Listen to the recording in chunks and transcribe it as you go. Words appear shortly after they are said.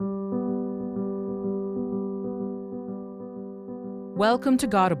Welcome to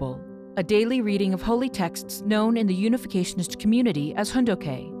Godable, a daily reading of holy texts known in the Unificationist community as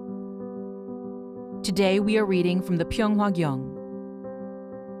Hoondoke. Today we are reading from the Pyeonghwa-gyeong.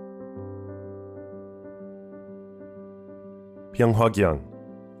 Pyeonghwa-gyeong,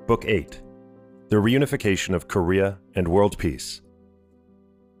 Book 8, The Reunification of Korea and World Peace.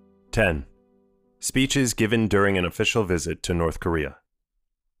 10. Speeches given during an official visit to North Korea.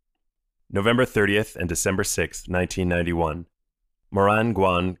 November 30th and December 6th, 1991.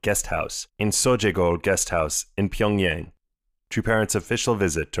 Moran-gwan Guest House in Sojegol Guest House in Pyongyang. True Parents' official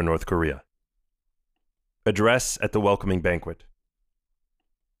visit to North Korea. Address at the welcoming banquet.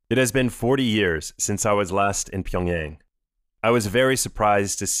 It has been 40 years since I was last in Pyongyang. I was very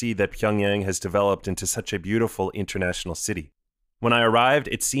surprised to see that Pyongyang has developed into such a beautiful international city. When I arrived,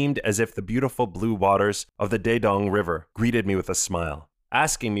 it seemed as if the beautiful blue waters of the Daedong River greeted me with a smile,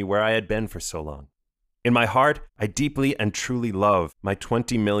 asking me where I had been for so long. In my heart, I deeply and truly love my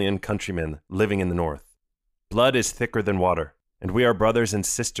 20 million countrymen living in the north. Blood is thicker than water, and we are brothers and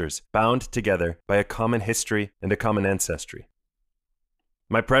sisters bound together by a common history and a common ancestry.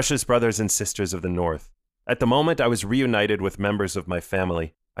 My precious brothers and sisters of the north, at the moment I was reunited with members of my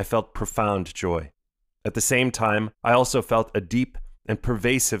family, I felt profound joy. At the same time, I also felt a deep and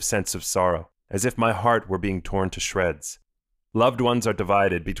pervasive sense of sorrow, as if my heart were being torn to shreds. Loved ones are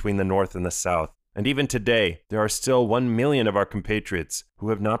divided between the north and the south, and even today, there are still 1 million of our compatriots who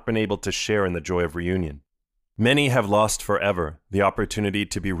have not been able to share in the joy of reunion. Many have lost forever the opportunity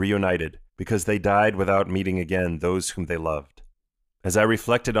to be reunited because they died without meeting again those whom they loved. As I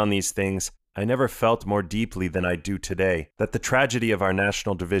reflected on these things, I never felt more deeply than I do today that the tragedy of our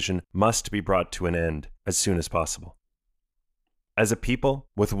national division must be brought to an end as soon as possible. As a people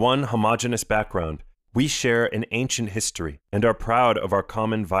with one homogeneous background, we share an ancient history and are proud of our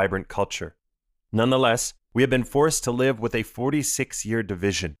common vibrant culture. Nonetheless, we have been forced to live with a 46-year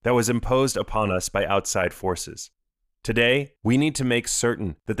division that was imposed upon us by outside forces. Today, we need to make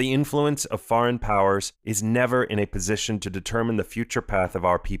certain that the influence of foreign powers is never in a position to determine the future path of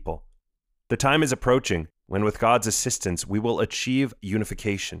our people. The time is approaching when, with God's assistance, we will achieve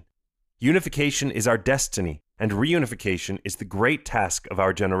unification. Unification is our destiny, and reunification is the great task of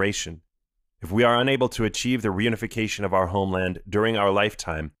our generation. If we are unable to achieve the reunification of our homeland during our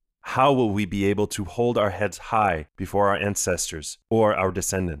lifetime, how will we be able to hold our heads high before our ancestors or our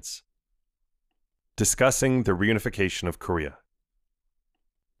descendants? Discussing the reunification of Korea.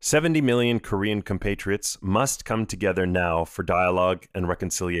 70 million Korean compatriots must come together now for dialogue and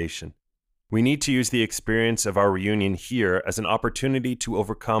reconciliation. We need to use the experience of our reunion here as an opportunity to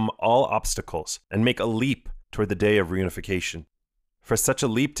overcome all obstacles and make a leap toward the day of reunification. For such a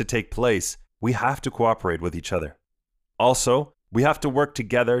leap to take place, we have to cooperate with each other. Also, we have to work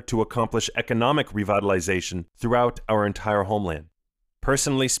together to accomplish economic revitalization throughout our entire homeland.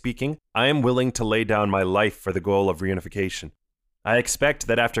 Personally speaking, I am willing to lay down my life for the goal of reunification. I expect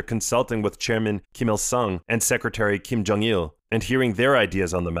that after consulting with Chairman Kim Il-sung and Secretary Kim Jong-il and hearing their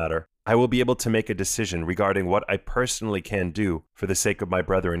ideas on the matter, I will be able to make a decision regarding what I personally can do for the sake of my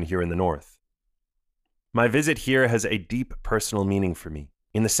brethren here in the north. My visit here has a deep personal meaning for me,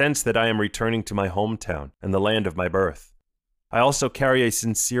 in the sense that I am returning to my hometown and the land of my birth. I also carry a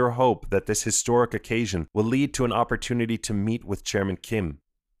sincere hope that this historic occasion will lead to an opportunity to meet with Chairman Kim.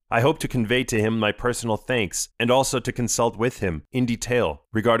 I hope to convey to him my personal thanks and also to consult with him in detail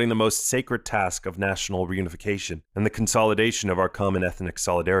regarding the most sacred task of national reunification and the consolidation of our common ethnic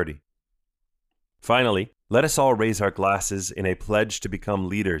solidarity. Finally, let us all raise our glasses in a pledge to become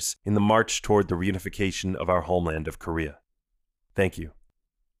leaders in the march toward the reunification of our homeland of Korea. Thank you.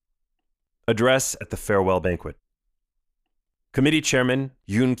 Address at the farewell banquet. Committee Chairman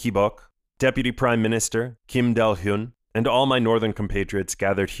Yoon Ki-bok, Deputy Prime Minister Kim Dae-hyun, and all my northern compatriots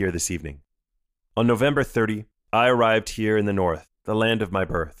gathered here this evening. On November 30, I arrived here in the north, the land of my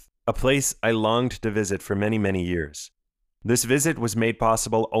birth, a place I longed to visit for many, many years. This visit was made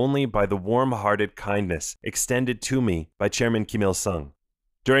possible only by the warm-hearted kindness extended to me by Chairman Kim Il-sung.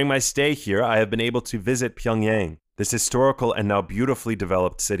 During my stay here, I have been able to visit Pyongyang, this historical and now beautifully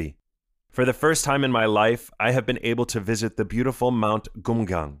developed city. For the first time in my life, I have been able to visit the beautiful Mount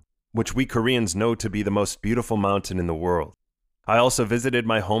Gumgang, which we Koreans know to be the most beautiful mountain in the world. I also visited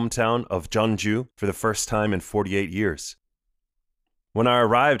my hometown of Jeonju for the first time in 48 years. When I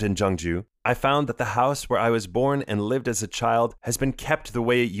arrived in Jeonju, I found that the house where I was born and lived as a child has been kept the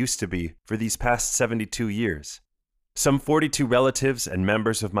way it used to be for these past 72 years. Some 42 relatives and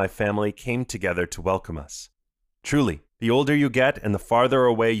members of my family came together to welcome us. Truly, the older you get and the farther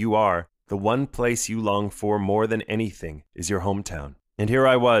away you are, the one place you long for more than anything is your hometown. And here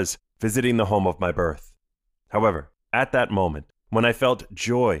I was, visiting the home of my birth. However, at that moment, When I felt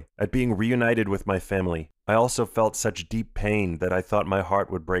joy at being reunited with my family, I also felt such deep pain that I thought my heart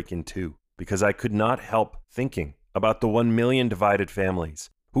would break in two, because I could not help thinking about the 1 million divided families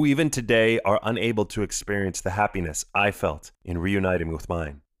who even today are unable to experience the happiness I felt in reuniting with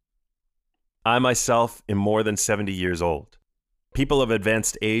mine. I myself am more than 70 years old. People of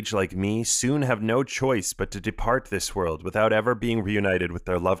advanced age like me soon have no choice but to depart this world without ever being reunited with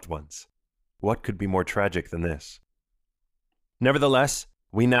their loved ones. What could be more tragic than this? Nevertheless,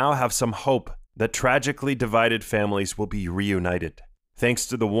 we now have some hope that tragically divided families will be reunited, thanks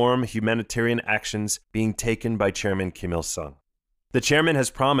to the warm humanitarian actions being taken by Chairman Kim Il-sung. The chairman has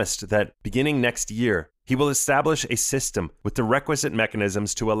promised that, beginning next year, he will establish a system with the requisite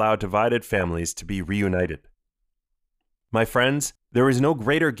mechanisms to allow divided families to be reunited. My friends, there is no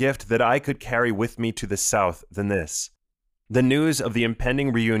greater gift that I could carry with me to the South than this. The news of the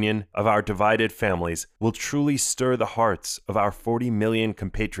impending reunion of our divided families will truly stir the hearts of our 40 million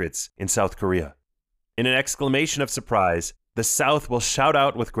compatriots in South Korea. In an exclamation of surprise, the South will shout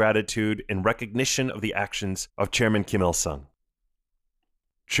out with gratitude in recognition of the actions of Chairman Kim Il-sung.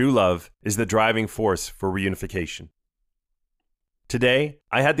 True love is the driving force for reunification. Today,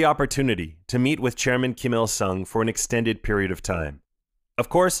 I had the opportunity to meet with Chairman Kim Il-sung for an extended period of time. Of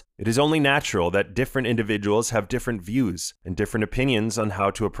course, it is only natural that different individuals have different views and different opinions on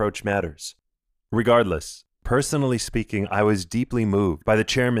how to approach matters. Regardless, personally speaking, I was deeply moved by the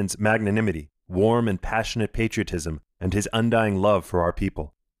chairman's magnanimity, warm and passionate patriotism, and his undying love for our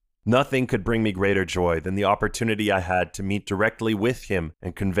people. Nothing could bring me greater joy than the opportunity I had to meet directly with him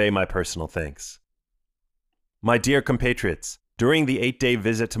and convey my personal thanks. My dear compatriots, during the 8-day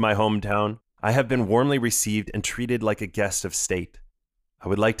visit to my hometown, I have been warmly received and treated like a guest of state. I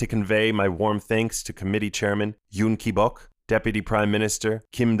would like to convey my warm thanks to Committee Chairman Yoon Ki-bok, Deputy Prime Minister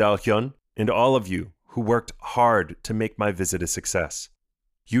Kim Dal-hyun, and all of you who worked hard to make my visit a success.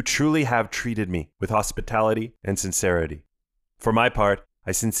 You truly have treated me with hospitality and sincerity. For my part,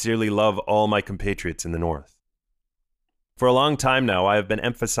 I sincerely love all my compatriots in the North. For a long time now, I have been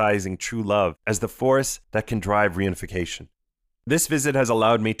emphasizing true love as the force that can drive reunification. This visit has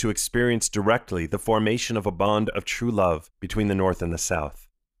allowed me to experience directly the formation of a bond of true love between the North and the South.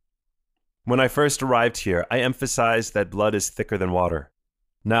 When I first arrived here, I emphasized that blood is thicker than water.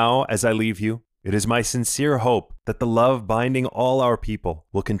 Now, as I leave you, it is my sincere hope that the love binding all our people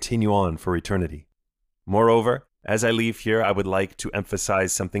will continue on for eternity. Moreover, as I leave here, I would like to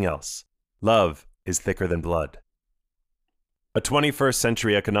emphasize something else. Love is thicker than blood. A 21st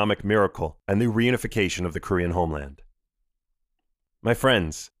century economic miracle and the reunification of the Korean homeland. My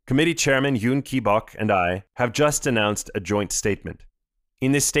friends, Committee Chairman Yoon Ki-bok and I have just announced a joint statement.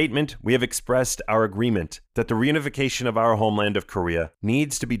 In this statement, we have expressed our agreement that the reunification of our homeland of Korea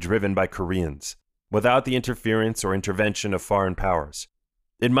needs to be driven by Koreans, without the interference or intervention of foreign powers.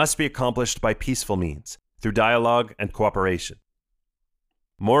 It must be accomplished by peaceful means, through dialogue and cooperation.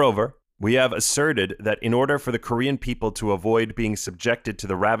 Moreover, we have asserted that in order for the Korean people to avoid being subjected to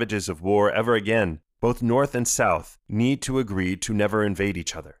the ravages of war ever again, both North and South need to agree to never invade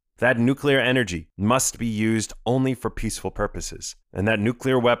each other. That nuclear energy must be used only for peaceful purposes, and that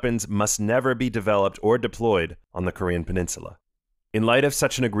nuclear weapons must never be developed or deployed on the Korean peninsula. In light of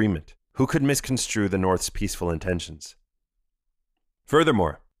such an agreement, who could misconstrue the North's peaceful intentions?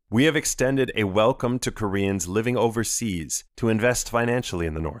 Furthermore, we have extended a welcome to Koreans living overseas to invest financially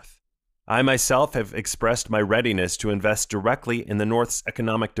in the North. I myself have expressed my readiness to invest directly in the North's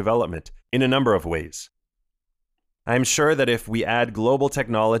economic development in a number of ways. I am sure that if we add global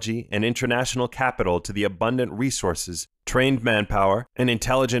technology and international capital to the abundant resources, trained manpower, and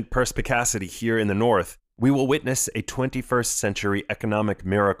intelligent perspicacity here in the North, we will witness a 21st century economic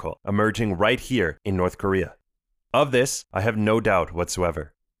miracle emerging right here in North Korea. Of this, I have no doubt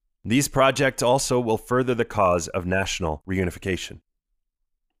whatsoever. These projects also will further the cause of national reunification.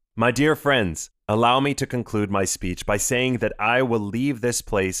 My dear friends, allow me to conclude my speech by saying that I will leave this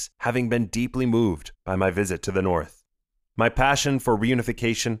place having been deeply moved by my visit to the North. My passion for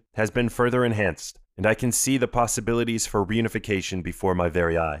reunification has been further enhanced, and I can see the possibilities for reunification before my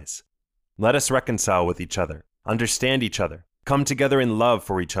very eyes. Let us reconcile with each other, understand each other, come together in love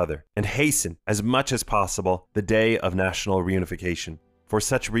for each other, and hasten as much as possible the day of national reunification, for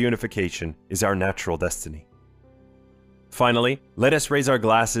such reunification is our natural destiny. Finally, let us raise our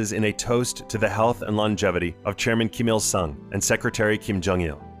glasses in a toast to the health and longevity of Chairman Kim Il-sung and Secretary Kim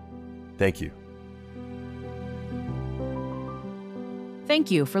Jong-il. Thank you. Thank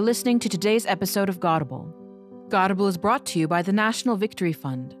you for listening to today's episode of Godable. Godable is brought to you by the National Victory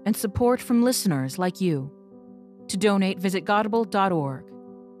Fund and support from listeners like you. To donate, visit godable.org.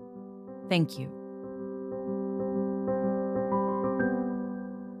 Thank you.